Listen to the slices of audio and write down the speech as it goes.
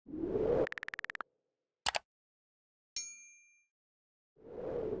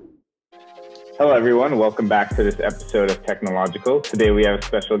Hello, everyone. Welcome back to this episode of Technological. Today we have a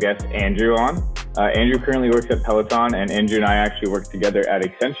special guest, Andrew, on. Andrew currently works at Peloton, and Andrew and I actually worked together at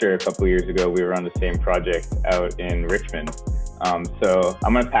Accenture a couple of years ago. We were on the same project out in Richmond. So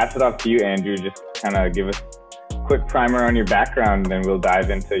I'm going to pass it off to you, Andrew. Just kind of give us a quick primer on your background, and then we'll dive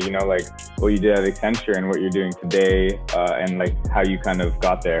into, what you did at Accenture and what you're doing today, and how you kind of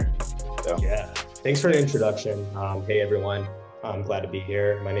got there. So. Yeah, thanks for the introduction. Hey, everyone. I'm glad to be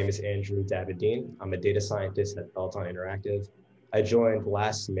here. My name is Andrew Davidine. I'm a data scientist at Peloton Interactive. I joined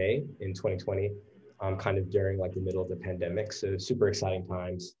last May in 2020, kind of during the middle of the pandemic. So super exciting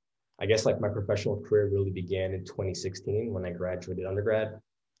times. I guess my professional career really began in 2016 when I graduated undergrad.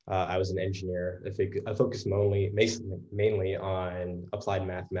 I was an engineer. I focused mainly on applied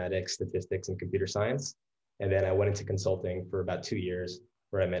mathematics, statistics, and computer science. And then I went into consulting for about 2 years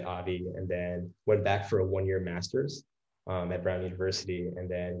where I met Avi, and then went back for a 1-year master's at Brown University. And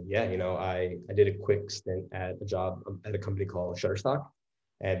then, I did a quick stint at a job at a company called Shutterstock,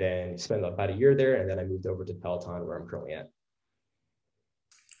 and then spent about a year there. And then I moved over to Peloton, where I'm currently at.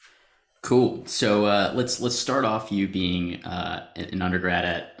 Cool. So let's start off you being an undergrad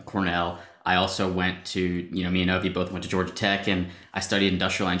at Cornell. I also went to, me and Avi both went to Georgia Tech, and I studied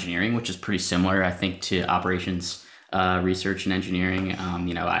industrial engineering, which is pretty similar, I think, to operations research and engineering.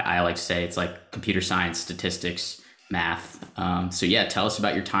 I like to say it's like computer science, statistics, math. So yeah, tell us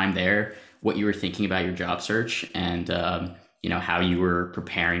about your time there, what you were thinking about your job search, and how you were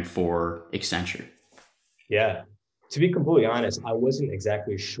preparing for Accenture. Yeah, to be completely honest, I wasn't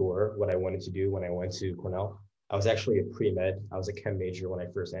exactly sure what I wanted to do when I went to Cornell. I was actually a pre-med. I was a chem major when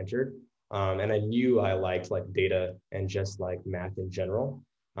I first entered. And I knew I liked data and just math in general.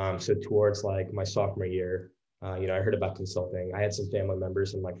 So towards my sophomore year, I heard about consulting. I had some family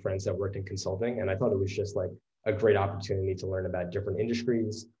members and friends that worked in consulting, and I thought it was just a great opportunity to learn about different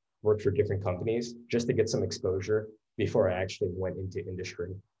industries, work for different companies, just to get some exposure before I actually went into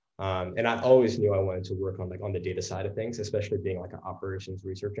industry. And I always knew I wanted to work on the data side of things, especially being an operations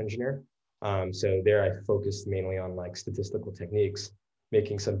research engineer. So there I focused mainly on statistical techniques,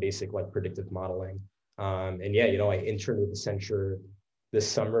 making some basic predictive modeling. And yeah, I interned with Accenture this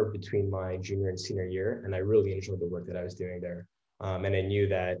summer between my junior and senior year, and I really enjoyed the work that I was doing there. And I knew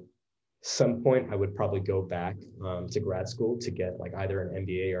that some point I would probably go back to grad school to get either an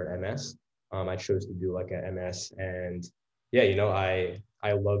MBA or MS. I chose to do an MS, and yeah,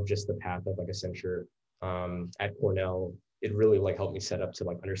 I love just the path of Accenture at Cornell. It really helped me set up to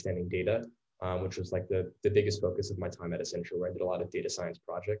understanding data, which was the biggest focus of my time at Accenture, where I did a lot of data science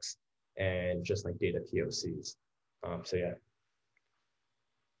projects and just data POCs. So yeah.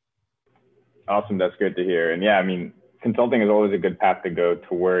 Awesome, that's good to hear. And yeah, consulting is always a good path to go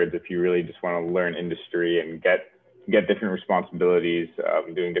towards if you really just want to learn industry and get different responsibilities,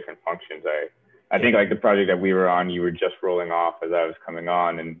 doing different functions. I think the project that we were on, you were just rolling off as I was coming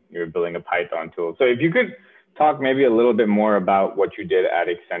on, and you were building a Python tool. So if you could talk maybe a little bit more about what you did at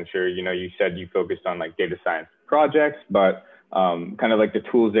Accenture. You said you focused on data science projects, but kind of the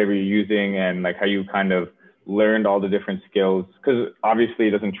tools they were using, and how you kind of learned all the different skills, because obviously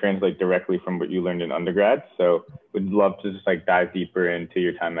it doesn't translate directly from what you learned in undergrad. So would love to just dive deeper into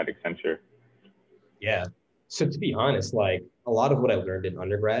your time at Accenture. Yeah. So to be honest, a lot of what I learned in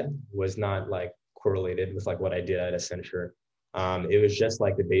undergrad was not correlated with what I did at Accenture. It was just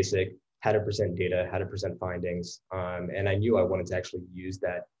the basic how to present data, how to present findings. And I knew I wanted to actually use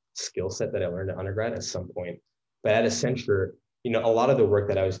that skill set that I learned at undergrad at some point. But at Accenture, a lot of the work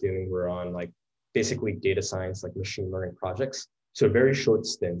that I was doing were on basically data science, machine learning projects. So very short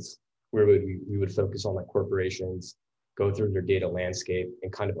stints where we would focus on corporations, go through their data landscape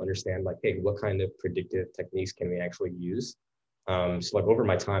and kind of understand hey, what kind of predictive techniques can we actually use? So over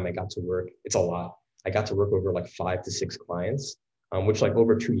my time, I got to work, it's a lot. I got to work over 5 to 6 clients, which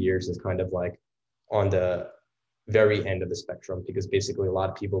over 2 years is kind of on the very end of the spectrum, because basically a lot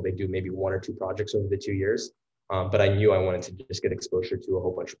of people, they do maybe 1 or 2 projects over the 2 years. But I knew I wanted to just get exposure to a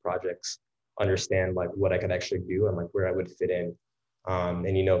whole bunch of projects, understand what I could actually do and where I would fit in.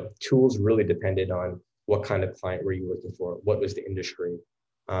 And tools really depended on what kind of client were you working for, what was the industry.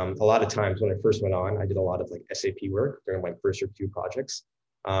 A lot of times when I first went on, I did a lot of SAP work during my first or 2 projects.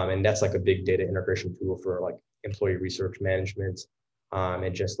 And that's a big data integration tool for employee research management,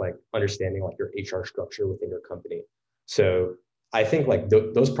 and just understanding your HR structure within your company. So I think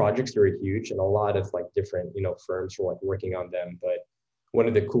those projects are huge, and a lot of different firms were working on them. But one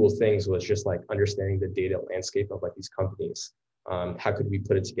of the cool things was just understanding the data landscape of these companies. How could we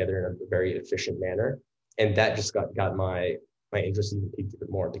put it together in a very efficient manner? And that just got my interest even peaked a bit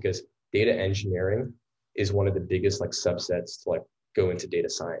more, because data engineering is one of the biggest subsets to go into data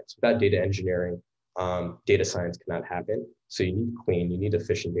science. Without data engineering, data science cannot happen. So you need clean, you need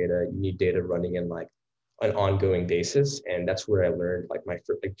efficient data, you need data running in like an ongoing basis. And that's where I learned like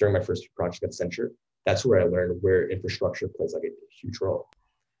during my first project at Accenture, that's where I learned where infrastructure plays like a huge role.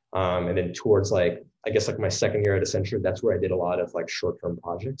 And then towards like, I guess like my second year at Accenture, that's where I did a lot of like short-term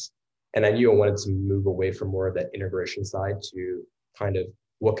projects. And I knew I wanted to move away from more of that integration side to kind of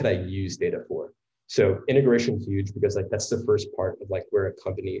what could I use data for? So integration is huge because like that's the first part of like where a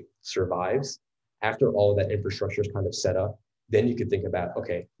company survives. After all of that infrastructure is kind of set up, then you could think about,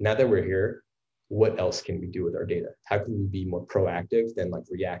 okay, now that we're here, what else can we do with our data? How can we be more proactive than like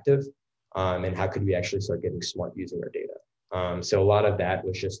reactive? And how could we actually start getting smart using our data? So a lot of that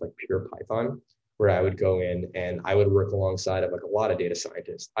was just like pure Python, where I would go in and I would work alongside of like a lot of data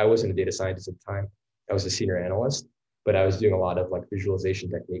scientists. I wasn't a data scientist at the time. I was a senior analyst, but I was doing a lot of like visualization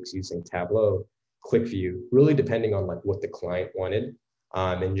techniques using Tableau, QlikView, really depending on like what the client wanted.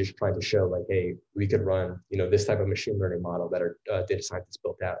 And just trying to show like, hey, we could run, this type of machine learning model that our data scientists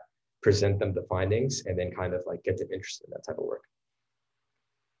built out, present them the findings, and then kind of like get them interested in that type of work.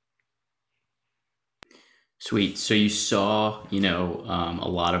 Sweet. So you saw, a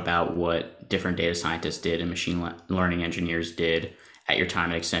lot about what different data scientists did and learning engineers did at your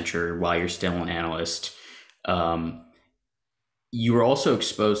time at Accenture while you're still an analyst. You were also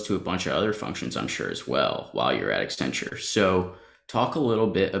exposed to a bunch of other functions, I'm sure, as well, while you're at Accenture. So talk a little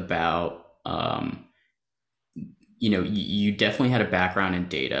bit about, you definitely had a background in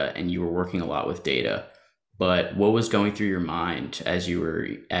data and you were working a lot with data. But what was going through your mind as you were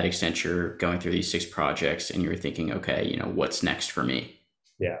at Accenture going through these 6 projects and you were thinking, okay, what's next for me?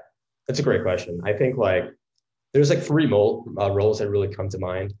 Yeah, that's a great question. I think like there's like 3 roles that really come to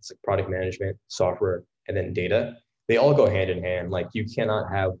mind. It's like product management, software, and then data. They all go hand in hand. Like you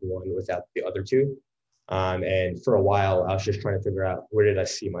cannot have one without the other 2. And for a while, I was just trying to figure out, where did I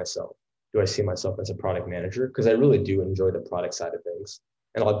see myself? Do I see myself as a product manager? Because I really do enjoy the product side of things.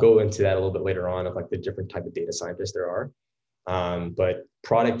 And I'll go into that a little bit later on of like the different type of data scientists there are. But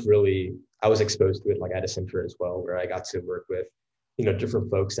product really, I was exposed to it like at Accenture as well, where I got to work with, different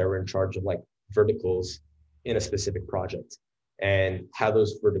folks that were in charge of like verticals in a specific project and how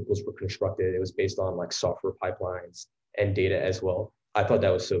those verticals were constructed. It was based on like software pipelines and data as well. I thought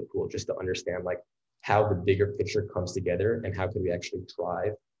that was so cool just to understand like how the bigger picture comes together and how can we actually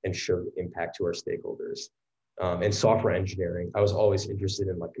drive and show the impact to our stakeholders. And software engineering, I was always interested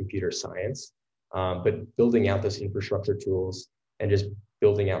in like computer science, but building out those infrastructure tools and just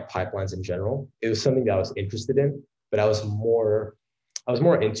building out pipelines in general, it was something that I was interested in, but I was more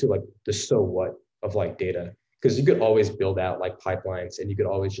into like the so what of like data, because you could always build out like pipelines and you could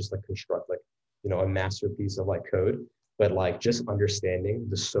always just like construct like, a masterpiece of like code, but like just understanding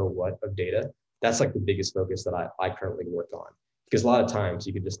the so what of data, that's like the biggest focus that I currently work on. Because a lot of times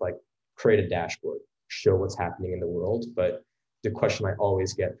you could just like create a dashboard, show what's happening in the world. But the question I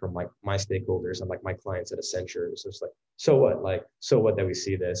always get from like my stakeholders and like my clients at Accenture is just like, so what? Like, so what that we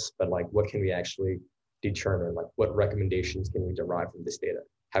see this, but like, what can we actually determine? Like, what recommendations can we derive from this data?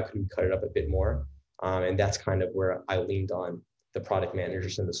 How can we cut it up a bit more? And that's kind of where I leaned on the product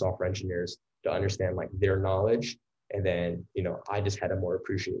managers and the software engineers to understand like their knowledge. And then, I just had a more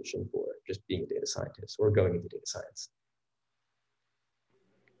appreciation for just being a data scientist or going into data science.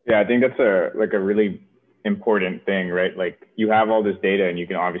 Yeah, I think that's a really important thing, right? Like you have all this data and you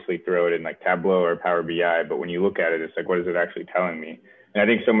can obviously throw it in like Tableau or Power BI, but when you look at it, it's like, what is it actually telling me? And I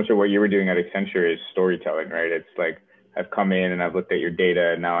think so much of what you were doing at Accenture is storytelling, right? It's like, I've come in and I've looked at your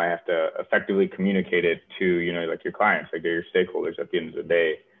data and now I have to effectively communicate it to, like your clients, like they're your stakeholders at the end of the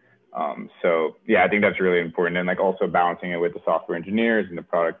day. So yeah, I think that's really important. And like also balancing it with the software engineers and the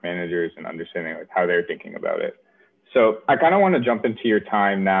product managers and understanding like how they're thinking about it. So I kind of want to jump into your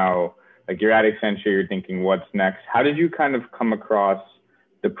time now. Like you're at Accenture, you're thinking what's next. How did you kind of come across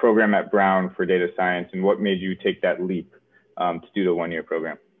the program at Brown for data science and what made you take that leap to do the 1-year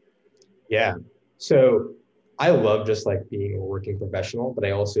program? Yeah, so I love just like being a working professional, but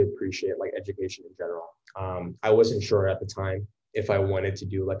I also appreciate like education in general. I wasn't sure at the time if I wanted to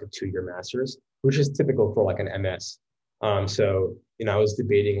do like a 2-year master's, which is typical for like an MS. So, I was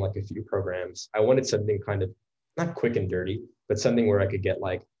debating like a few programs. I wanted something kind of not quick and dirty, but something where I could get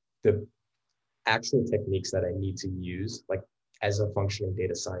like the actual techniques that I need to use like as a functioning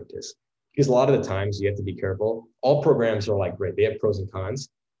data scientist. Because a lot of the times you have to be careful. All programs are like great, they have pros and cons,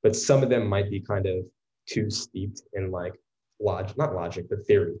 but some of them might be kind of too steeped in like not logic, but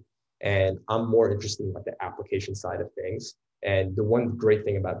theory. And I'm more interested in like the application side of things. And the one great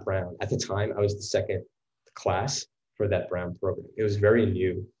thing about Brown, at the time, I was the second class for that Brown program. It was very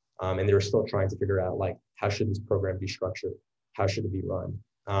new. And they were still trying to figure out like, how should this program be structured? how should it be run?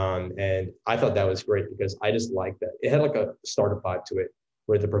 And I thought that was great because I just liked that. It had like a startup vibe to it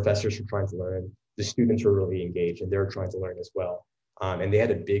where the professors were trying to learn, the students were really engaged and they were trying to learn as well. And they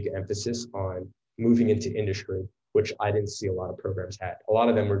had a big emphasis on moving into industry, which I didn't see a lot of programs had. A lot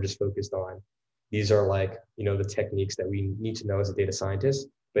of them were just focused on, these are like, the techniques that we need to know as a data scientist,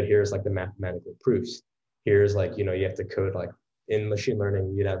 but here's like the mathematical proofs. Here's like, you have to code like in machine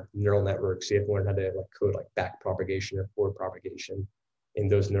learning, you'd have neural networks. So you have to learn how to like code like back propagation or forward propagation in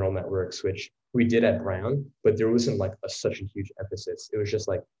those neural networks, which we did at Brown, but there wasn't like such a huge emphasis. It was just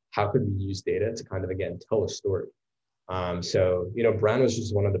like, how could we use data to kind of, again, tell a story? So, Brown was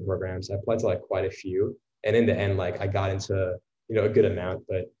just one of the programs. I applied to like quite a few. And in the end, like I got into, a good amount,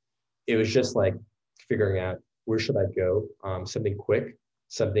 but it was just like figuring out where should I go? Something quick,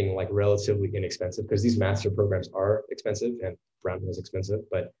 something like relatively inexpensive, because these master programs are expensive and Brown was expensive,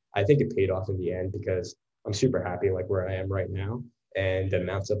 but I think it paid off in the end because I'm super happy like where I am right now. And the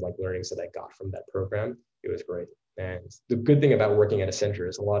amounts of like learnings that I got from that program, it was great. And the good thing about working at Accenture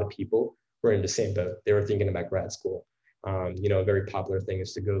is a lot of people were in the same boat. They were thinking about grad school. A very popular thing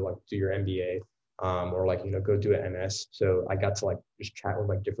is to go like do your MBA or like, go do an MS. So I got to like just chat with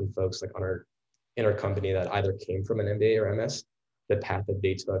like different folks like in our company that either came from an MBA or MS, the path that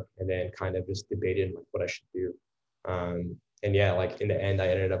they took, and then kind of just debated like what I should do. And yeah, like in the end, I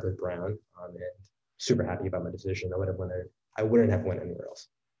ended up with Brown and super happy about my decision. I wouldn't have went anywhere else.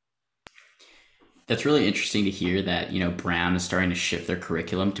 That's really interesting to hear that, Brown is starting to shift their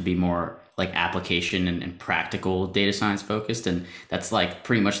curriculum to be more like application and practical data science focused. And that's like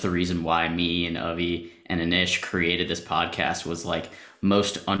pretty much the reason why me and Avi and Anish created this podcast. Was like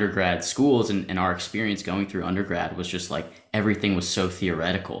most undergrad schools and our experience going through undergrad was just like everything was so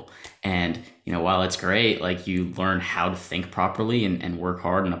theoretical. And, while it's great, like you learn how to think properly and work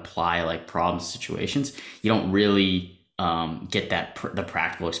hard and apply like problem situations, you don't really get the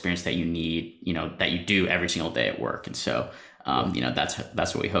practical experience that you need, that you do every single day at work. And so,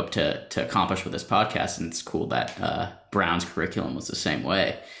 that's what we hope to accomplish with this podcast. And it's cool that Brown's curriculum was the same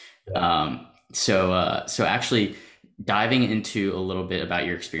way. Yeah. So actually diving into a little bit about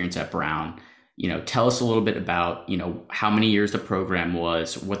your experience at Brown, tell us a little bit about, how many years the program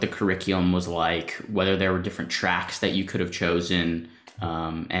was, what the curriculum was like, whether there were different tracks that you could have chosen,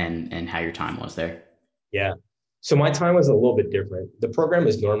 and how your time was there. Yeah. So my time was a little bit different. The program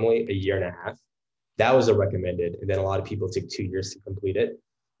is normally a year and a half. That was a recommended. And then a lot of people take 2 years to complete it.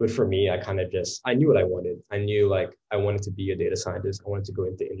 But for me, I knew what I wanted. I knew like I wanted to be a data scientist. I wanted to go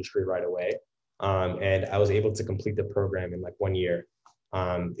into industry right away. And I was able to complete the program in like 1 year.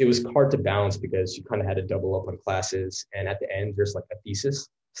 It was hard to balance because you kind of had to double up on classes. And at the end, there's like a thesis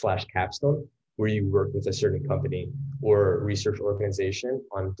 / capstone where you work with a certain company or research organization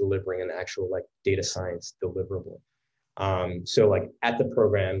on delivering an actual like data science deliverable. So like at the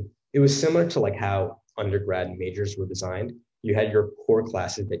program, it was similar to like how undergrad majors were designed. You had your core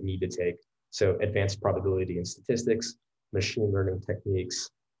classes that you need to take. So advanced probability and statistics, machine learning techniques.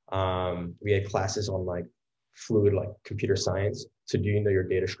 We had classes on like fluid, like computer science. So do you know your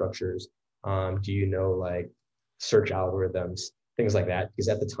data structures? Do you know like search algorithms, things like that? Because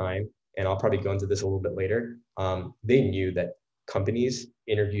at the time, and I'll probably go into this a little bit later, they knew that companies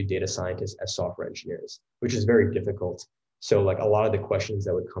interview data scientists as software engineers, which is very difficult. So like a lot of the questions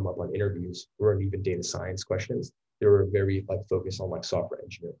that would come up on interviews weren't even data science questions. They were very like focused on like software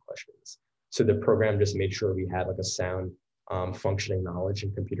engineering questions. So the program just made sure we had like a sound functioning knowledge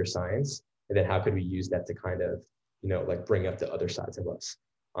in computer science. And then how could we use that to kind of, like bring up the other sides of us.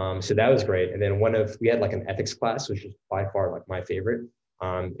 So that was great. And then we had like an ethics class, which is by far like my favorite.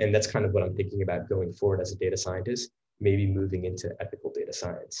 And that's kind of what I'm thinking about going forward as a data scientist, maybe moving into ethical data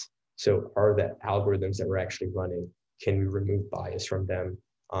science. So are the algorithms that we're actually running, can we remove bias from them?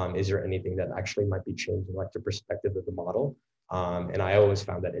 Is there anything that actually might be changing like the perspective of the model? And I always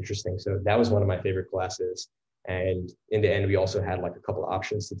found that interesting. So that was one of my favorite classes. And in the end, we also had like a couple of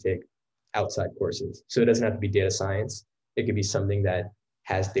options to take outside courses. So it doesn't have to be data science. It could be something that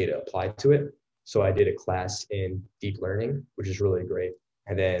has data applied to it. So I did a class in deep learning, which is really great.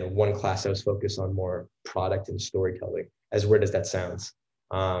 And then one class I was focused on more product and storytelling. As weird as that sounds,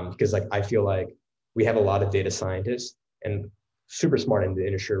 because like I feel like we have a lot of data scientists and super smart in the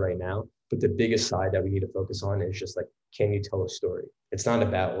industry right now, but the biggest side that we need to focus on is just like, can you tell a story? It's not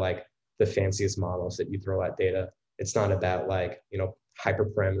about like the fanciest models that you throw at data. It's not about like,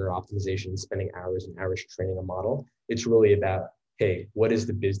 hyperparameter optimization, spending hours and hours training a model. It's really about, hey, what is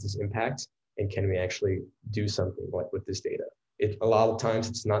the business impact? And can we actually do something like with this data? A lot of times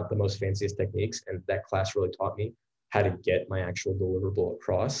it's not the most fanciest techniques. And that class really taught me how to get my actual deliverable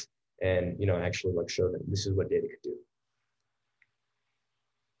across and, actually like show them this is what data could do.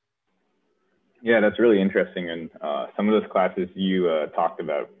 Yeah, that's really interesting. And some of those classes you talked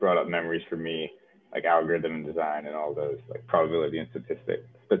about brought up memories for me, like algorithm and design and all those, like probability and Yeah.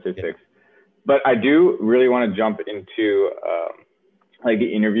 statistics. But I do really want to jump into like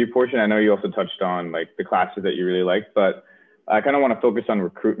the interview portion. I know you also touched on like the classes that you really liked, but I kind of want to focus on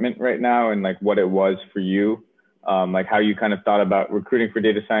recruitment right now and like what it was for you, like how you kind of thought about recruiting for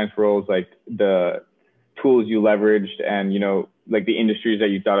data science roles, like the tools you leveraged, and like the industries that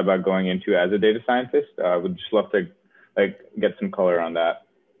you thought about going into as a data scientist. Would just love to like get some color on that.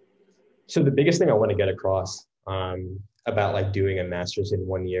 So the biggest thing I want to get across about like doing a master's in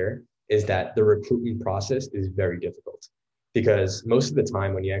 1 year is that the recruitment process is very difficult because most of the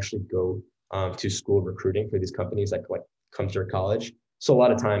time when you actually go to school recruiting for these companies like come to your college, so a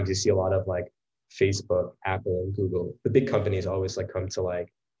lot of times you see a lot of like Facebook, Apple, and Google. The big companies always like come to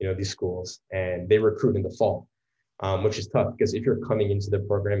like these schools and they recruit in the fall, which is tough because if you're coming into the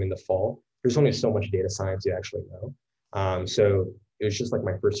program in the fall, there's only so much data science you actually know. So it was just like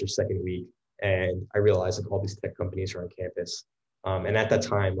my first or second week, and I realized like all these tech companies are on campus. And at that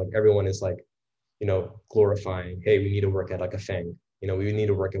time, like everyone is like, glorifying, hey, we need to work at like a FANG. We need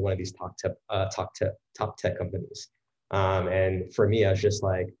to work at one of these top tech companies. And for me, I was just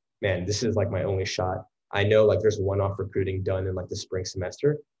like, man, this is like my only shot. I know like there's one-off recruiting done in like the spring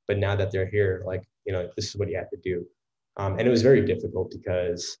semester, but now that they're here, like, this is what you have to do. And it was very difficult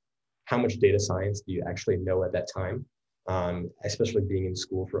because how much data science do you actually know at that time? Especially being in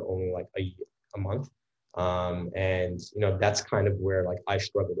school for only like a month. And that's kind of where like I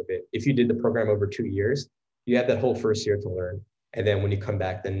struggled a bit. If you did the program over 2 years, you have that whole first year to learn. And then when you come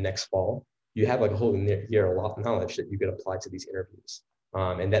back the next fall, you have like a whole year of knowledge that you could apply to these interviews.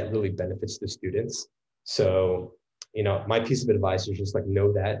 And that really benefits the students. So, my piece of advice is just like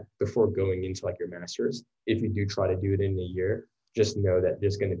know that before going into like your master's. If you do try to do it in a year, just know that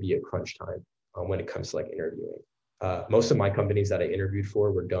there's going to be a crunch time when it comes to like interviewing. Most of my companies that I interviewed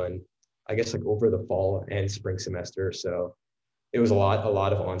for were done, I guess, like over the fall and spring semester. So it was a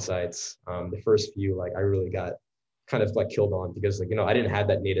lot of on-sites. The first few, like I really got kind of like killed on because like, I didn't have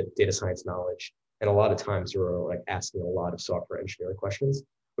that native data science knowledge. And a lot of times we were like asking a lot of software engineering questions,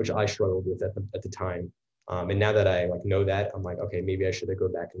 which I struggled with at the time. And now that I like know that, I'm like, okay, maybe I should go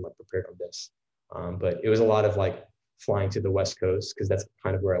back and like prepare on this. But it was a lot of like flying to the West Coast because that's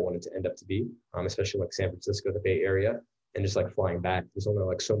kind of where I wanted to end up to be, especially like San Francisco, the Bay Area, and just like flying back. There's only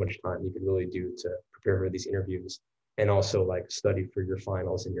like so much time you could really do to prepare for these interviews and also like study for your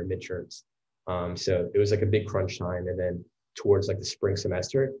finals and your midterms. So it was like a big crunch time. And then towards like the spring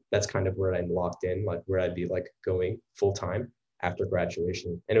semester, that's kind of where I'm locked in, like where I'd be like going full time after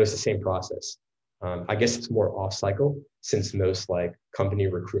graduation. And it was the same process. I guess it's more off cycle since most like company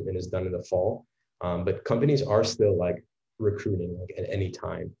recruitment is done in the fall. But companies are still like recruiting like at any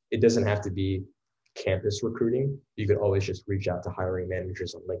time. It doesn't have to be campus recruiting. You could always just reach out to hiring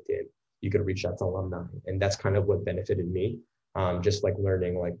managers on LinkedIn. You could reach out to alumni. And that's kind of what benefited me. Just like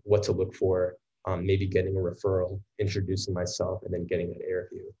learning like what to look for, maybe getting a referral, introducing myself, and then getting an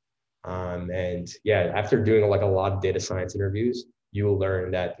interview. And yeah, after doing like a lot of data science interviews, you will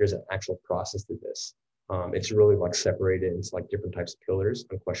learn that there's an actual process to this. It's really like separated into like different types of pillars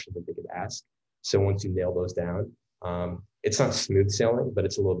and questions that they could ask. So once you nail those down, it's not smooth sailing, but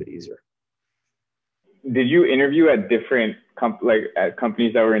it's a little bit easier. Did you interview at different at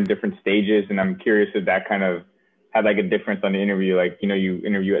companies that were in different stages? And I'm curious if that kind of had like a difference on the interview, like, you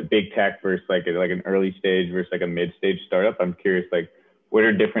interview at big tech versus like an early stage versus like a mid stage startup. I'm curious, like, what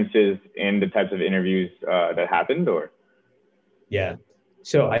are differences in the types of interviews that happened, or? Yeah.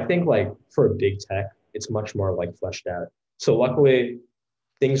 So I think like for a big tech, it's much more like fleshed out. So luckily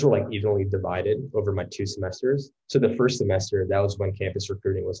things were like evenly divided over my 2 semesters. So the first semester, that was when campus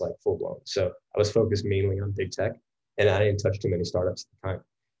recruiting was like full blown. So I was focused mainly on big tech and I didn't touch too many startups at the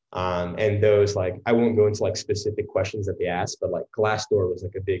time. And those like, I won't go into like specific questions that they asked, but like Glassdoor was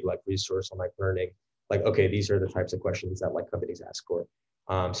like a big like resource on like learning, like, okay, these are the types of questions that like companies ask for.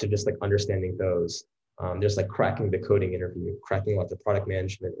 So just like understanding those. There's like cracking the coding interview, cracking like the product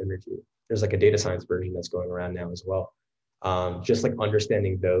management interview. There's like a data science version that's going around now as well. Just like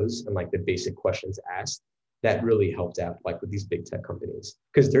understanding those and like the basic questions asked, that really helped out like with these big tech companies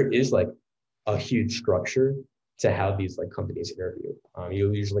because there is like a huge structure to how these like companies interview.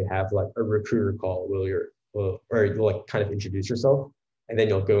 You'll usually have like a recruiter call or you'll like kind of introduce yourself and then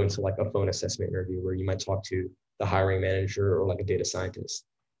you'll go into like a phone assessment interview where you might talk to the hiring manager or like a data scientist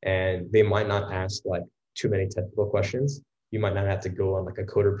and they might not ask like too many technical questions. You might not have to go on like a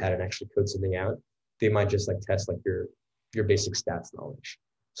coder pad and actually code something out. They might just like test like your basic stats knowledge.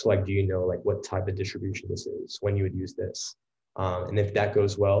 So like, do you know like what type of distribution this is, when you would use this? And if that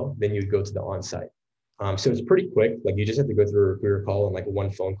goes well, then you'd go to the on-site. So it's pretty quick. Like you just have to go through a recruiter call and like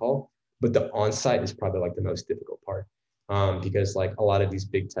one phone call, but the on-site is probably like the most difficult part. Because like a lot of these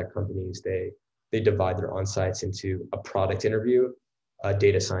big tech companies, they divide their on-sites into a product interview, a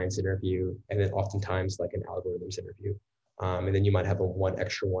data science interview, and then oftentimes like an algorithms interview. And then you might have a one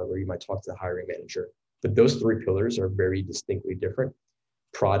extra one where you might talk to the hiring manager. But those three pillars are very distinctly different.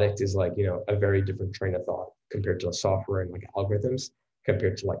 Product is like, a very different train of thought compared to software and like algorithms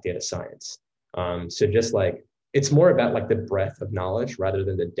compared to like data science. So just like, it's more about like the breadth of knowledge rather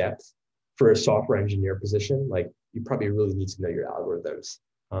than the depth. For a software engineer position, like you probably really need to know your algorithms.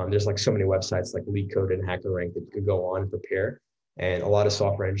 There's like so many websites like LeetCode and HackerRank that you could go on and prepare. And a lot of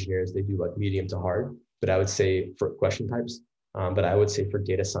software engineers, they do like medium to hard, but I would say for question types, but I would say for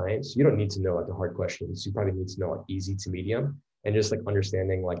data science, you don't need to know like the hard questions. You probably need to know like easy to medium and just like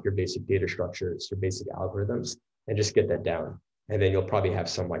understanding like your basic data structures, your basic algorithms, and just get that down. And then you'll probably have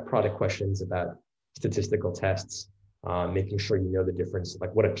some like product questions about statistical tests, making sure you know the difference,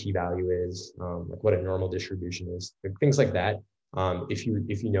 like what a p-value is, like what a normal distribution is, like things like that. If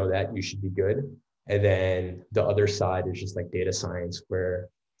you know that, you should be good. And then the other side is just like data science, where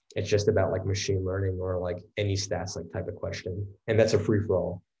it's just about like machine learning or like any stats like type of question, and that's a free for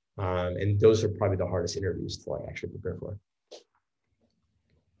all. And those are probably the hardest interviews to like actually prepare for.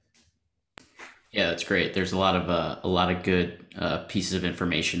 Yeah, that's great. There's a lot of good pieces of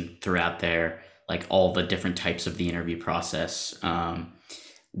information throughout there, like all the different types of the interview process.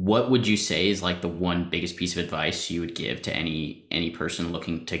 What would you say is like the one biggest piece of advice you would give to any person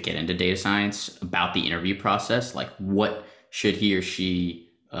looking to get into data science about the interview process? Like, what should he or she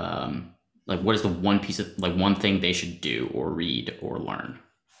like? What is the one piece of like one thing they should do or read or learn?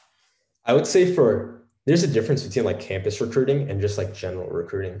 I would say there's a difference between like campus recruiting and just like general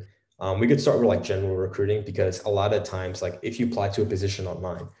recruiting. We could start with like general recruiting, because a lot of times, like if you apply to a position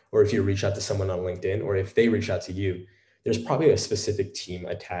online, or if you reach out to someone on LinkedIn, or if they reach out to you, there's probably a specific team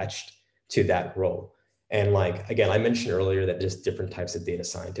attached to that role. And like, again, I mentioned earlier that there's different types of data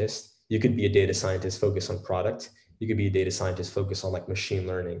scientists. You could be a data scientist focused on product. You could be a data scientist focused on like machine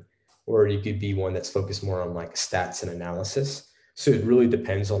learning, or you could be one that's focused more on like stats and analysis. So it really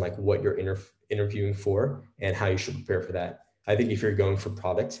depends on like what you're interviewing for and how you should prepare for that. I think if you're going for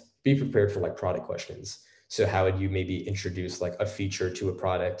product, be prepared for like product questions. So how would you maybe introduce like a feature to a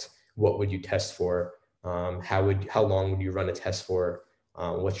product? What would you test for? How long would you run a test for?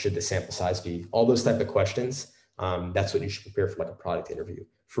 What should the sample size be? All those type of questions. That's what you should prepare for like a product interview.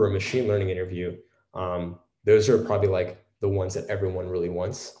 For a machine learning interview, those are probably like the ones that everyone really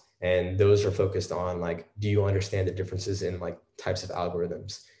wants. And those are focused on like, do you understand the differences in like types of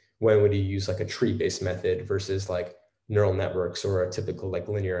algorithms? When would you use like a tree-based method versus like neural networks or a typical like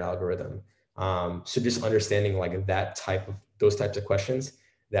linear algorithm? So just understanding like those types of questions,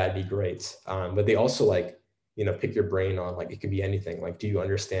 that'd be great. But they also like, pick your brain on like, it could be anything. Like, do you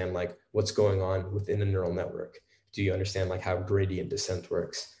understand like what's going on within a neural network? Do you understand like how gradient descent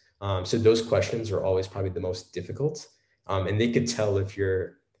works? So those questions are always probably the most difficult. And they could tell if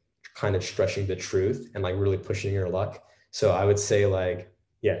you're kind of stretching the truth and like really pushing your luck. So I would say like,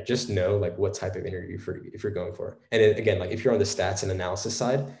 yeah, just know like what type of interview if you're going for. And again, like if you're on the stats and analysis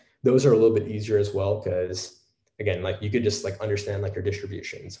side, those are a little bit easier as well, because again, like you could just like understand like your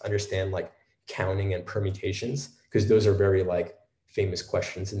distributions, understand like counting and permutations, because those are very like famous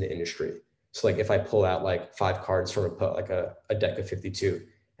questions in the industry. So like if I pull out like 5 cards from a deck of 52,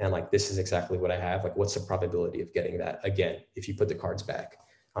 and like this is exactly what I have, like what's the probability of getting that again if you put the cards back?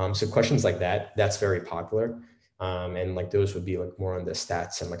 So questions like that, that's very popular. And like those would be like more on the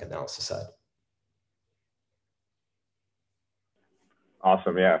stats and like analysis side.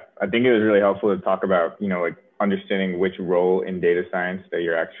 Awesome. Yeah. I think it was really helpful to talk about, like understanding which role in data science that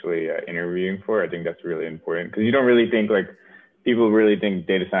you're actually interviewing for. I think that's really important, because you don't really think like people really think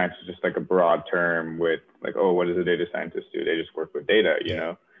data science is just like a broad term with like, oh, what does a data scientist do? They just work with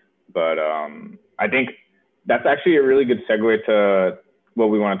data, But I think that's actually a really good segue to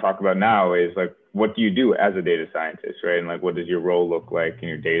what we want to talk about now, is like, what do you do as a data scientist, right? And like, what does your role look like in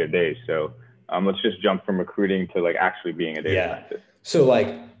your day to day? So let's just jump from recruiting to like actually being a data scientist. So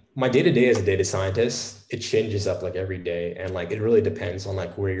like my day to day as a data scientist, it changes up like every day. And like, it really depends on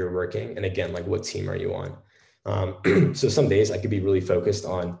like where you're working. And again, like what team are you on? So some days I could be really focused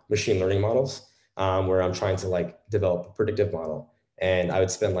on machine learning models, where I'm trying to like develop a predictive model. And I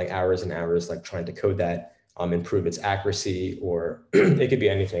would spend like hours and hours like trying to code that, improve its accuracy, or it could be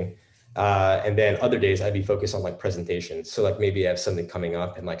anything. And then other days I'd be focused on like presentations. So like maybe I have something coming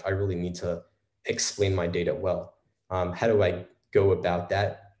up and like I really need to explain my data well. How do I go about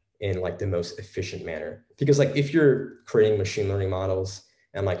that in like the most efficient manner. Because like if you're creating machine learning models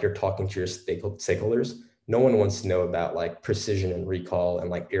and like you're talking to your stakeholders, no one wants to know about like precision and recall and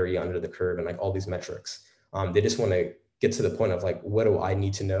like area under the curve and like all these metrics. They just want to get to the point of like, what do I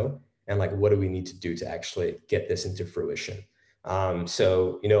need to know? And like, what do we need to do to actually get this into fruition?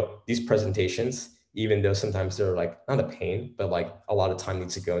 So, you know, these presentations, even though sometimes they're like not a pain, but like a lot of time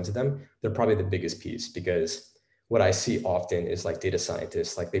needs to go into them, they're probably the biggest piece, because what I see often is like data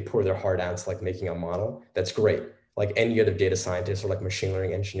scientists, like they pour their heart out to like making a model. That's great. Like any other data scientist or like machine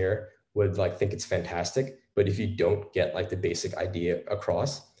learning engineer would like think it's fantastic. But if you don't get like the basic idea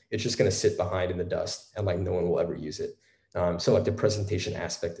across, it's just going to sit behind in the dust and like no one will ever use it. So like the presentation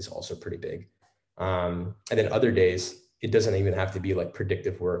aspect is also pretty big. And then other days, it doesn't even have to be like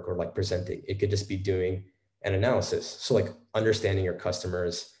predictive work or like presenting. It could just be doing an analysis. So like understanding your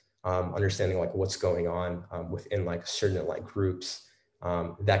customers, understanding like what's going on within like certain like groups,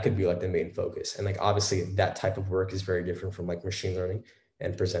 that could be like the main focus. And like obviously that type of work is very different from like machine learning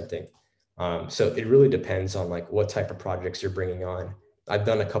and presenting. So it really depends on like what type of projects you're bringing on. I've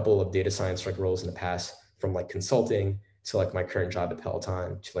done a couple of data science like roles in the past, from like consulting to like my current job at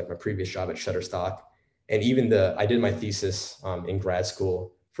Peloton to like my previous job at Shutterstock. And even I did my thesis in grad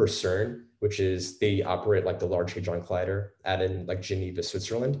school for CERN, which is they operate like the Large Hadron Collider out in like Geneva,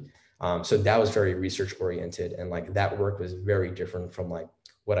 Switzerland. So that was very research oriented, and like that work was very different from like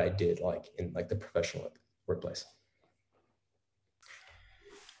what I did like in like the professional workplace.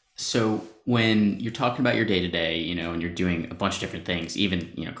 So when you're talking about your day to day, you know, and you're doing a bunch of different things,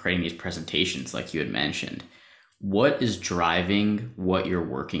 even, you know, creating these presentations like you had mentioned, what is driving what you're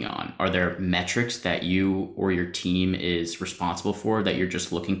working on? Are there metrics that you or your team is responsible for that you're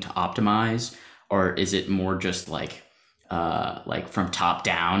just looking to optimize? Or is it more just like from top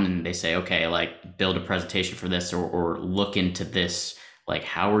down and they say, okay, like build a presentation for this, or look into this? Like,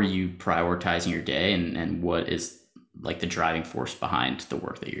 how are you prioritizing your day, and what is like the driving force behind the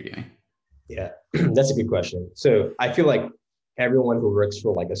work that you're doing? Yeah, that's a good question. So I feel like everyone who works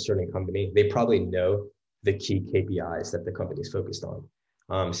for like a certain company, they probably know the key KPIs that the company is focused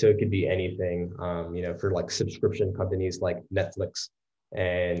on. So it could be anything, you know, for like subscription companies like Netflix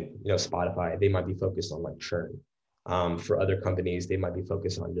and, you know, Spotify, they might be focused on like churn. For other companies, they might be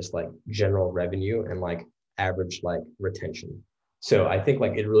focused on just like general revenue and like average like retention. So I think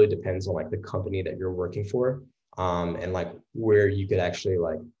like it really depends on like the company that you're working for, and like where you could actually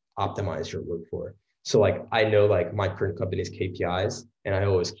like optimize your work for. So like I know like my current company's KPIs, and I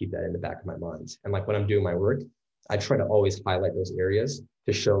always keep that in the back of my mind. And like when I'm doing my work, I try to always highlight those areas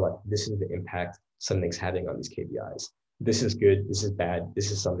to show like this is the impact something's having on these KPIs. This is good, this is bad,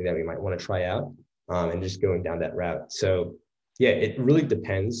 this is something that we might want to try out, and just going down that route. So yeah, it really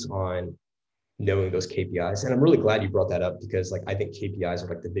depends on knowing those KPIs. And I'm really glad you brought that up, because like I think KPIs are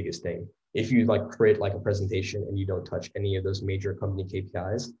like the biggest thing. If you like create like a presentation and you don't touch any of those major company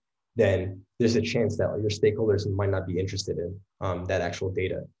KPIs, then there's a chance that your stakeholders might not be interested in that actual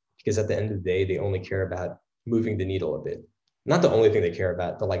data, because at the end of the day, they only care about moving the needle a bit. Not the only thing they care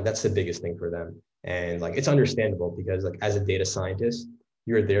about, but like that's the biggest thing for them. And like it's understandable, because like as a data scientist,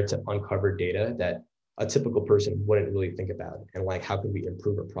 you're there to uncover data that a typical person wouldn't really think about. And like, how can we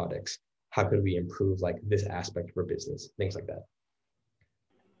improve our products? How could we improve like this aspect of our business? Things like that.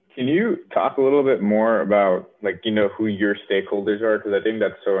 Can you talk a little bit more about like, you know, who your stakeholders are? Because I think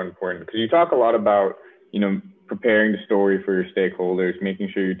that's so important. Because you talk a lot about, you know, preparing the story for your stakeholders, making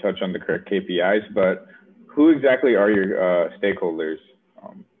sure you touch on the correct KPIs, but who exactly are your stakeholders?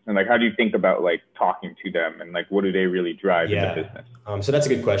 And like, how do you think about like talking to them, and like, what do they really drive in the business? So that's a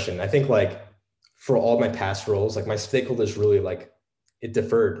good question. I think like for all my past roles, like my stakeholders really like it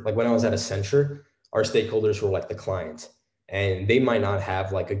differed. Like when I was at Accenture, our stakeholders were like the clients, and they might not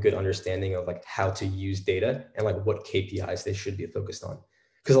have like a good understanding of like how to use data and like what KPIs they should be focused on.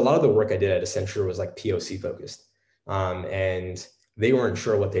 Because a lot of the work I did at Accenture was like POC focused, and they weren't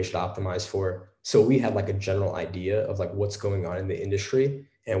sure what they should optimize for. So we had like a general idea of like what's going on in the industry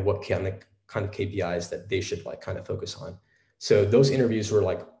and what kind of KPIs that they should like kind of focus on. So those interviews were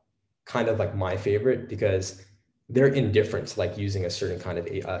like kind of like my favorite, because they're indifferent to like using a certain kind of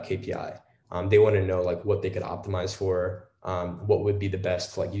KPI. They want to know like what they could optimize for, what would be the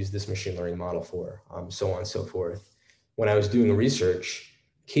best to like use this machine learning model for, so on and so forth. When I was doing research,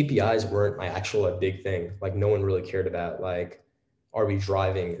 KPIs weren't my actual a big thing. Like no one really cared about like, are we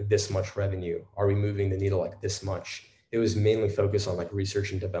driving this much revenue? Are we moving the needle like this much? It was mainly focused on like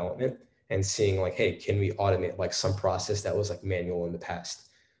research and development and seeing like, hey, can we automate like some process that was like manual in the past?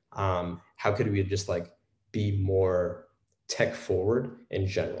 How could we just like be more tech forward in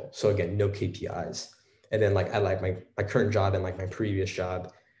general? So again, no KPIs. And then like I like my current job and like my previous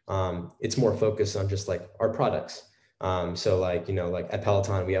job, It's more focused on just like our products. So like, like at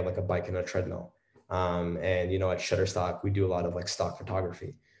Peloton, we have like a bike and a treadmill. And, at Shutterstock, we do a lot of like stock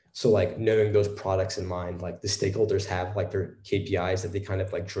photography. So like knowing those products in mind, like the stakeholders have like their KPIs that they kind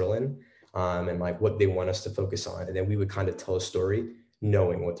of like drill in, and like what they want us to focus on. And then we would kind of tell a story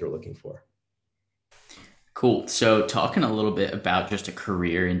knowing what they're looking for. Cool. So, talking a little bit about just a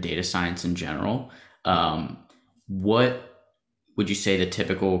career in data science in general, um, what would you say the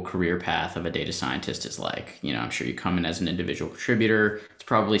typical career path of a data scientist is like? I'm sure you come in as an individual contributor. It's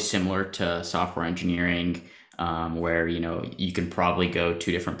probably similar to software engineering, where you can probably go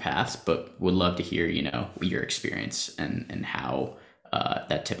two different paths. But would love to hear your experience and how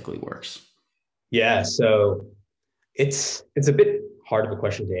that typically works. Yeah. So it's a bit hard of a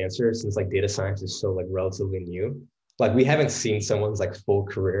question to answer since like data science is so like relatively new. Like we haven't seen someone's like full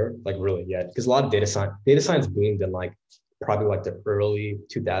career like really yet because a lot of data science boomed in like probably like the early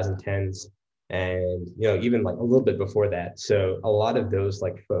 2010s and even like a little bit before that. So a lot of those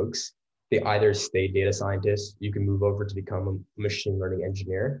like folks, they either stay data scientists, you can move over to become a machine learning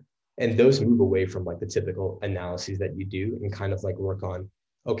engineer, and those move away from like the typical analyses that you do and kind of like work on,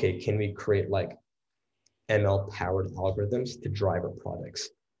 okay, can we create like ML powered algorithms to drive our products.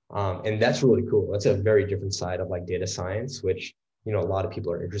 And that's really cool. That's a very different side of like data science, which, a lot of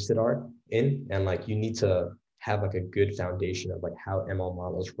people are interested in. And like, you need to have like a good foundation of like how ML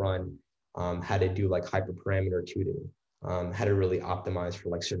models run, how to do like hyperparameter tuning, how to really optimize for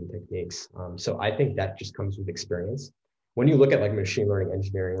like certain techniques. So I think that just comes with experience. When you look at like machine learning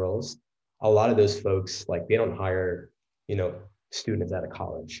engineering roles, a lot of those folks, like they don't hire, you know, students out of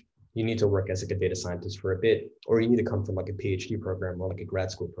college. You need to work as like a data scientist for a bit, or you need to come from like a PhD program or like a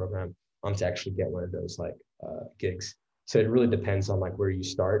grad school program to actually get one of those like gigs. So it really depends on like where you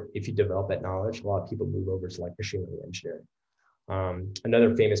start. If you develop that knowledge, a lot of people move over to like machine learning engineering.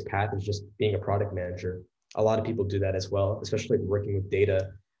 Another famous path is just being a product manager. A lot of people do that as well, especially like working with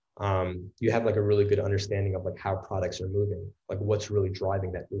data. You have like a really good understanding of like how products are moving, like what's really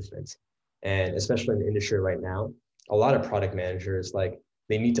driving that movement. And especially in the industry right now, a lot of product managers, like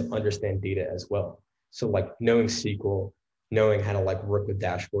they need to understand data as well. So like knowing SQL, knowing how to like work with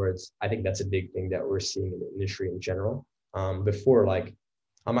dashboards, I think that's a big thing that we're seeing in the industry in general. Before, like,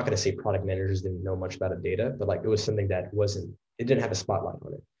 I'm not going to say product managers didn't know much about data, but like it was something that it didn't have a spotlight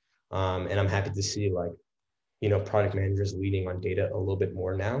on it. And I'm happy to see like, product managers leading on data a little bit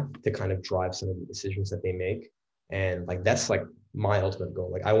more now to kind of drive some of the decisions that they make. And like, that's like my ultimate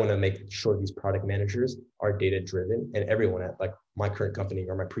goal. Like I want to make sure these product managers are data driven, and everyone at like my current company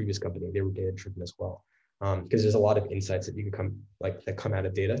or my previous company, they were data driven as well. Because there's a lot of insights that you can that come out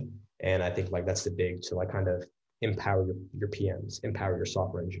of data. And I think like that's the big to like kind of empower your PMs, empower your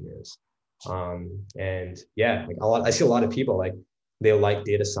software engineers. And yeah, like I see a lot of people like they like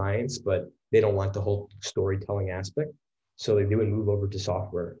data science, but they don't want the whole storytelling aspect. So they would move over to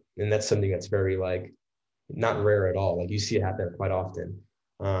software. And that's something that's very like not rare at all. Like you see it happen quite often.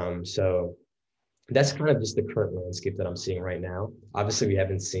 So that's kind of just the current landscape that I'm seeing right now. Obviously, we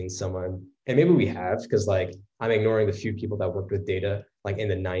haven't seen someone, and maybe we have, because like I'm ignoring the few people that worked with data like in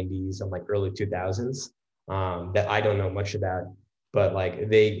the 90s and like early 2000s that I don't know much about. But like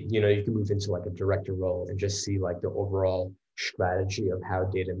they, you can move into like a director role and just see like the overall strategy of how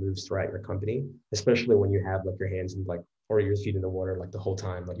data moves throughout your company, especially when you have like your hands in like or your feet in the water like the whole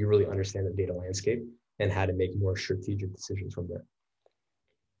time. Like you really understand the data landscape and how to make more strategic decisions from there.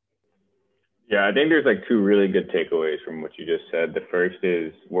 Yeah, I think there's like two really good takeaways from what you just said. The first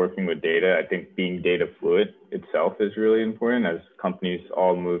is working with data. I think being data fluid itself is really important as companies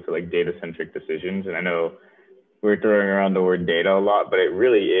all move to like data-centric decisions. And I know we're throwing around the word data a lot, but it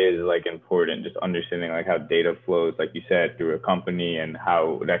really is like important just understanding like how data flows, like you said, through a company and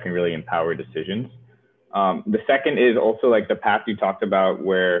how that can really empower decisions. The second is also like the path you talked about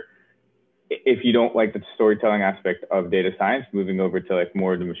where if you don't like the storytelling aspect of data science, moving over to like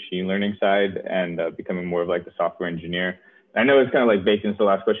more of the machine learning side and becoming more of like the software engineer. I know it's kind of like baked into the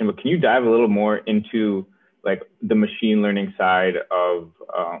last question, but can you dive a little more into like the machine learning side of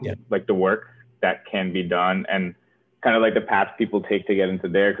like the work that can be done and kind of like the paths people take to get into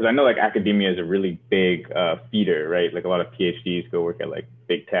there? Because I know like academia is a really big feeder, right? Like a lot of PhDs go work at like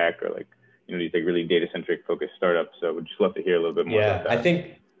big tech or like, these like really data centric focused startups. So we'd just love to hear a little bit more about that. I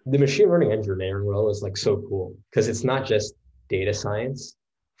think the machine learning engineering role is like so cool because it's not just data science.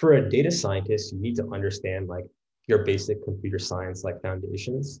 For a data scientist, you need to understand like your basic computer science like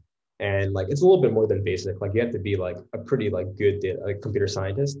foundations. And like it's a little bit more than basic. Like you have to be like a pretty like good computer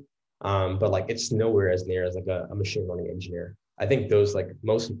scientist. But like it's nowhere as near as like a machine learning engineer. I think those like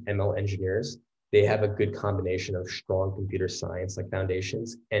most ML engineers, they have a good combination of strong computer science like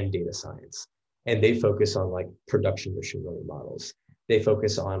foundations and data science. And they focus on like production machine learning models. They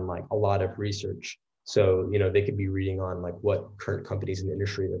focus on like a lot of research. So, they could be reading on like what current companies in the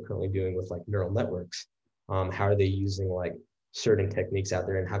industry are currently doing with like neural networks. How are they using like certain techniques out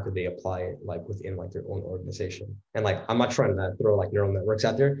there, and how could they apply it like within like their own organization? And like, I'm not trying to throw like neural networks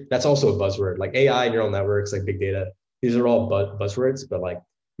out there. That's also a buzzword, like AI, neural networks, like big data. These are all buzzwords, but like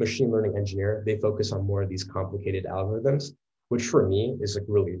machine learning engineer, they focus on more of these complicated algorithms, which for me is like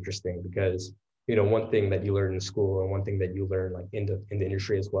really interesting because, one thing that you learn in school and one thing that you learn like in the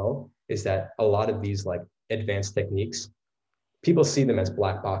industry as well is that a lot of these like advanced techniques, people see them as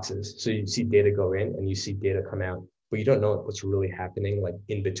black boxes. So you see data go in and you see data come out, but you don't know what's really happening like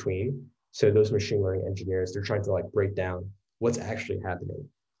in between. So those machine learning engineers, they're trying to like break down what's actually happening.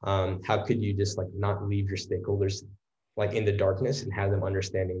 How could you just like not leave your stakeholders like in the darkness and have them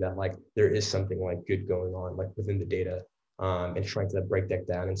understanding that like there is something like good going on like within the data, and trying to break that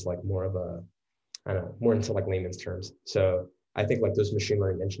down into like more of a, I don't know, more into like layman's terms. So I think like those machine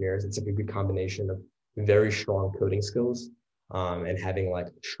learning engineers, it's like a good combination of very strong coding skills, and having like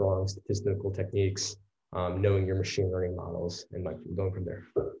strong statistical techniques, knowing your machine learning models, and like going from there.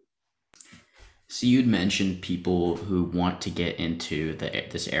 So you'd mentioned people who want to get into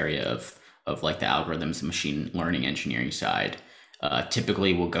this area of like the algorithms and machine learning engineering side.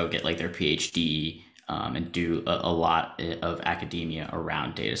 Typically will go get like their PhD, and do a lot of academia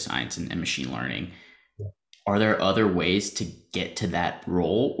around data science and machine learning. Are there other ways to get to that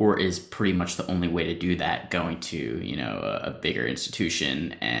role, or is pretty much the only way to do that going to, a bigger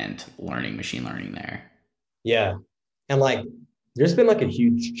institution and learning machine learning there? Yeah. And like, there's been like a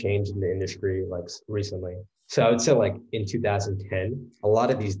huge change in the industry like recently. So I would say like in 2010, a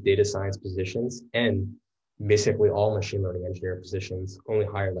lot of these data science positions and basically all machine learning engineer positions only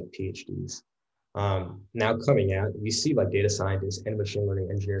hire like PhDs. Now coming out, we see like data scientists and machine learning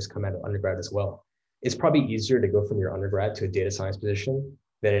engineers come out of undergrad as well. It's probably easier to go from your undergrad to a data science position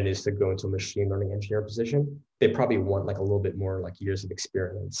than it is to go into a machine learning engineer position. They probably want like a little bit more like years of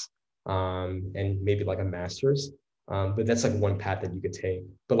experience, and maybe like a master's. But that's like one path that you could take.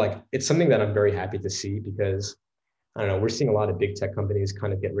 But like, it's something that I'm very happy to see because I don't know, we're seeing a lot of big tech companies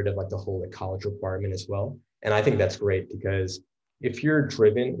kind of get rid of like the whole like college requirement as well. And I think that's great because if you're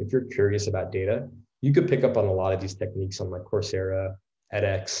driven, if you're curious about data, you could pick up on a lot of these techniques on like Coursera,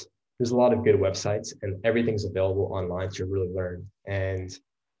 edX. There's a lot of good websites and everything's available online to really learn. And,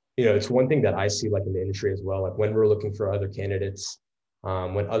 it's one thing that I see like in the industry as well. Like when we're looking for other candidates,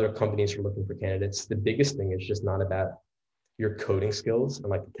 when other companies are looking for candidates, the biggest thing is just not about your coding skills and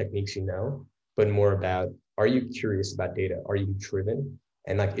like the techniques, but more about, are you curious about data? Are you driven?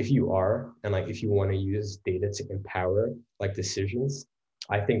 And like, if you are, and like, if you want to use data to empower like decisions,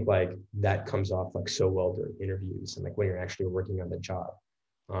 I think like that comes off like so well during interviews and like when you're actually working on the job.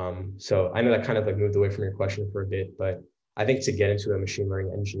 So I know that kind of like moved away from your question for a bit, but I think to get into a machine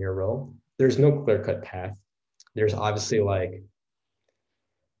learning engineer role, there's no clear-cut path. There's obviously like,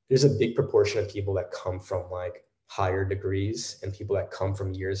 there's a big proportion of people that come from like higher degrees and people that come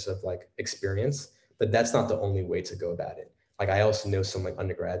from years of like experience, but that's not the only way to go about it. Like I also know some like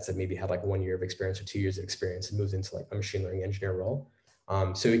undergrads that maybe had like 1 year of experience or 2 years of experience and moved into like a machine learning engineer role.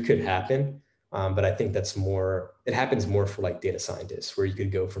 So it could happen. But I think it happens more for like data scientists where you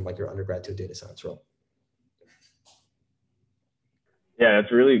could go from like your undergrad to a data science role. Yeah,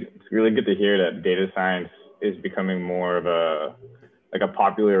 it's really good to hear that data science is becoming more of a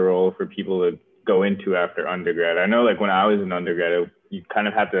popular role for people to go into after undergrad. I know like when I was an undergrad, you kind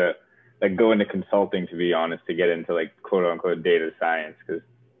of have to like go into consulting, to be honest, to get into like quote unquote data science, because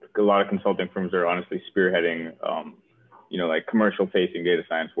a lot of consulting firms are honestly spearheading, like commercial facing data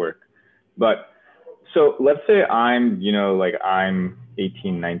science work. But so let's say I'm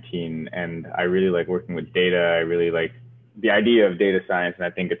 18, 19, and I really like working with data. I really like the idea of data science, and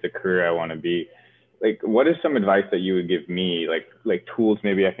I think it's a career I want to be. Like, what is some advice that you would give me, like tools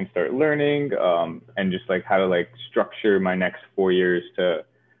maybe I can start learning, and just like how to like structure my next 4 years to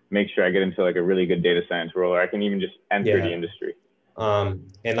make sure I get into like a really good data science role, or I can even just enter the industry.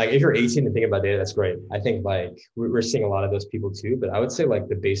 And like, if you're 18 and thinking about data, that's great. I think like we're seeing a lot of those people too, but I would say like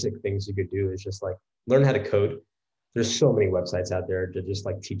the basic things you could do is just like learn how to code. There's so many websites out there to just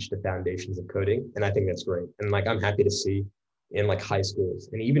like teach the foundations of coding. And I think that's great. And like, I'm happy to see in like high schools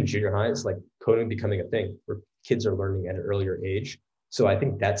and even junior highs, like coding becoming a thing where kids are learning at an earlier age. So I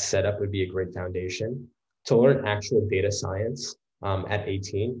think that setup would be a great foundation to learn actual data science. At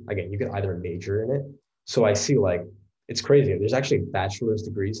 18, again, you could either major in it. So I see like, it's crazy. There's actually bachelor's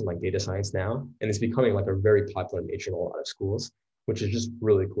degrees in like data science now, and it's becoming like a very popular major in a lot of schools, which is just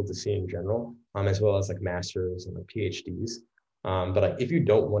really cool to see in general, as well as like masters and like PhDs. But like if you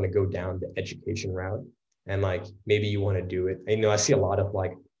don't want to go down the education route and like maybe you want to do it, I know I see a lot of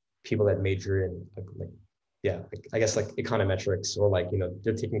like people that major in like I guess like econometrics or like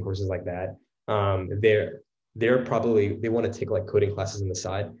they're taking courses like that. They're probably they want to take like coding classes on the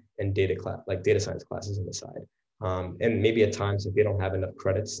side and data science classes on the side. And maybe at times if they don't have enough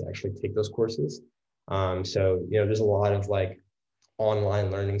credits to actually take those courses. So there's a lot of like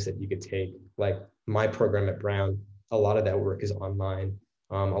online learnings that you could take. Like my program at Brown, a lot of that work is online.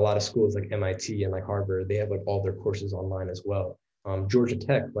 A lot of schools like MIT and like Harvard, they have like all their courses online as well. Georgia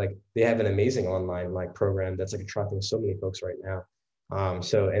Tech, like they have an amazing online like program that's like attracting so many folks right now.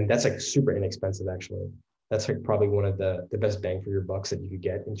 And that's like super inexpensive actually. That's like probably one of the best bang for your bucks that you could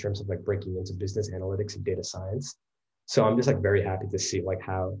get in terms of like breaking into business analytics and data science. So I'm just like very happy to see like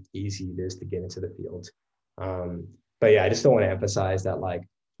how easy it is to get into the field. But yeah, I just don't want to emphasize that like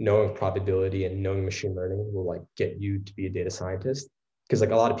knowing probability and knowing machine learning will like get you to be a data scientist. Because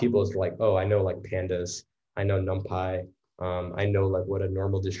like a lot of people is like, oh, I know like pandas, I know NumPy, I know like what a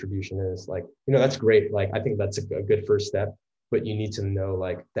normal distribution is. Like, that's great. Like, I think that's a good first step, but you need to know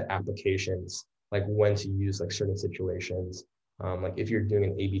like the applications, like when to use like certain situations. Like if you're doing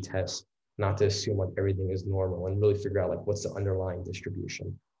an A/B test, not to assume like everything is normal and really figure out like what's the underlying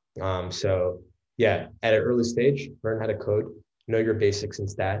distribution. So yeah, at an early stage, learn how to code, know your basics and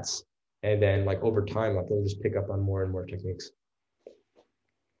stats, and then like over time, like you'll just pick up on more and more techniques.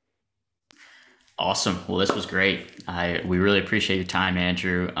 Awesome. Well, this was great. We really appreciate your time,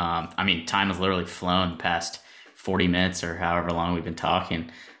 Andrew. I mean, time has literally flown past 40 minutes or however long we've been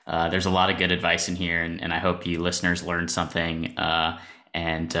talking. There's a lot of good advice in here, and I hope you listeners learned something.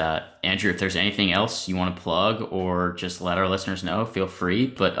 And Andrew, if there's anything else you want to plug or just let our listeners know, feel free.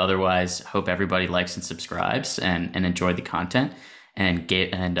 But otherwise, hope everybody likes and subscribes and enjoy the content and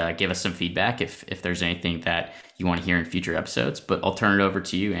give us some feedback if there's anything that you want to hear in future episodes. But I'll turn it over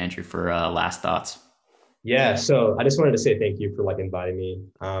to you, Andrew, for last thoughts. Yeah, so I just wanted to say thank you for like inviting me.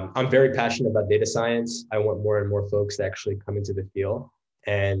 I'm very passionate about data science. I want more and more folks to actually come into the field.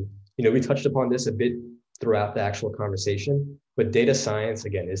 And, we touched upon this a bit throughout the actual conversation, but data science,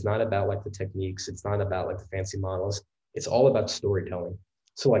 again, is not about like the techniques. It's not about like the fancy models. It's all about storytelling.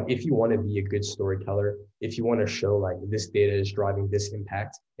 So like, if you want to be a good storyteller, if you want to show like this data is driving this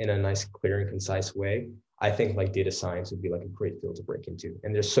impact in a nice, clear and concise way, I think like data science would be like a great field to break into.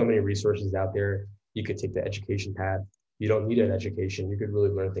 And there's so many resources out there. You could take the education path. You don't need an education. You could really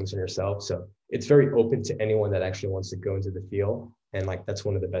learn things on yourself. So it's very open to anyone that actually wants to go into the field. And like, that's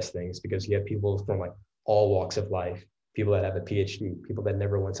one of the best things because you have people from like all walks of life, people that have a PhD, people that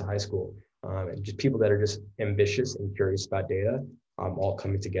never went to high school, and just people that are just ambitious and curious about data, all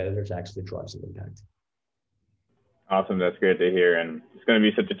coming together to actually drive some impact. Awesome. That's great to hear. And it's going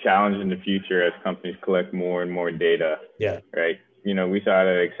to be such a challenge in the future as companies collect more and more data. Yeah. Right. We saw it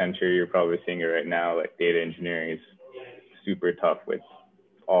at Accenture. You're probably seeing it right now. Like data engineering is super tough with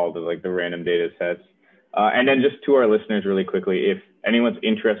all the random data sets. And then just to our listeners really quickly, if anyone's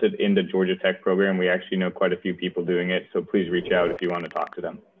interested in the Georgia Tech program, we actually know quite a few people doing it. So please reach out if you want to talk to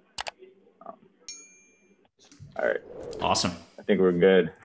them. All right. Awesome. I think we're good.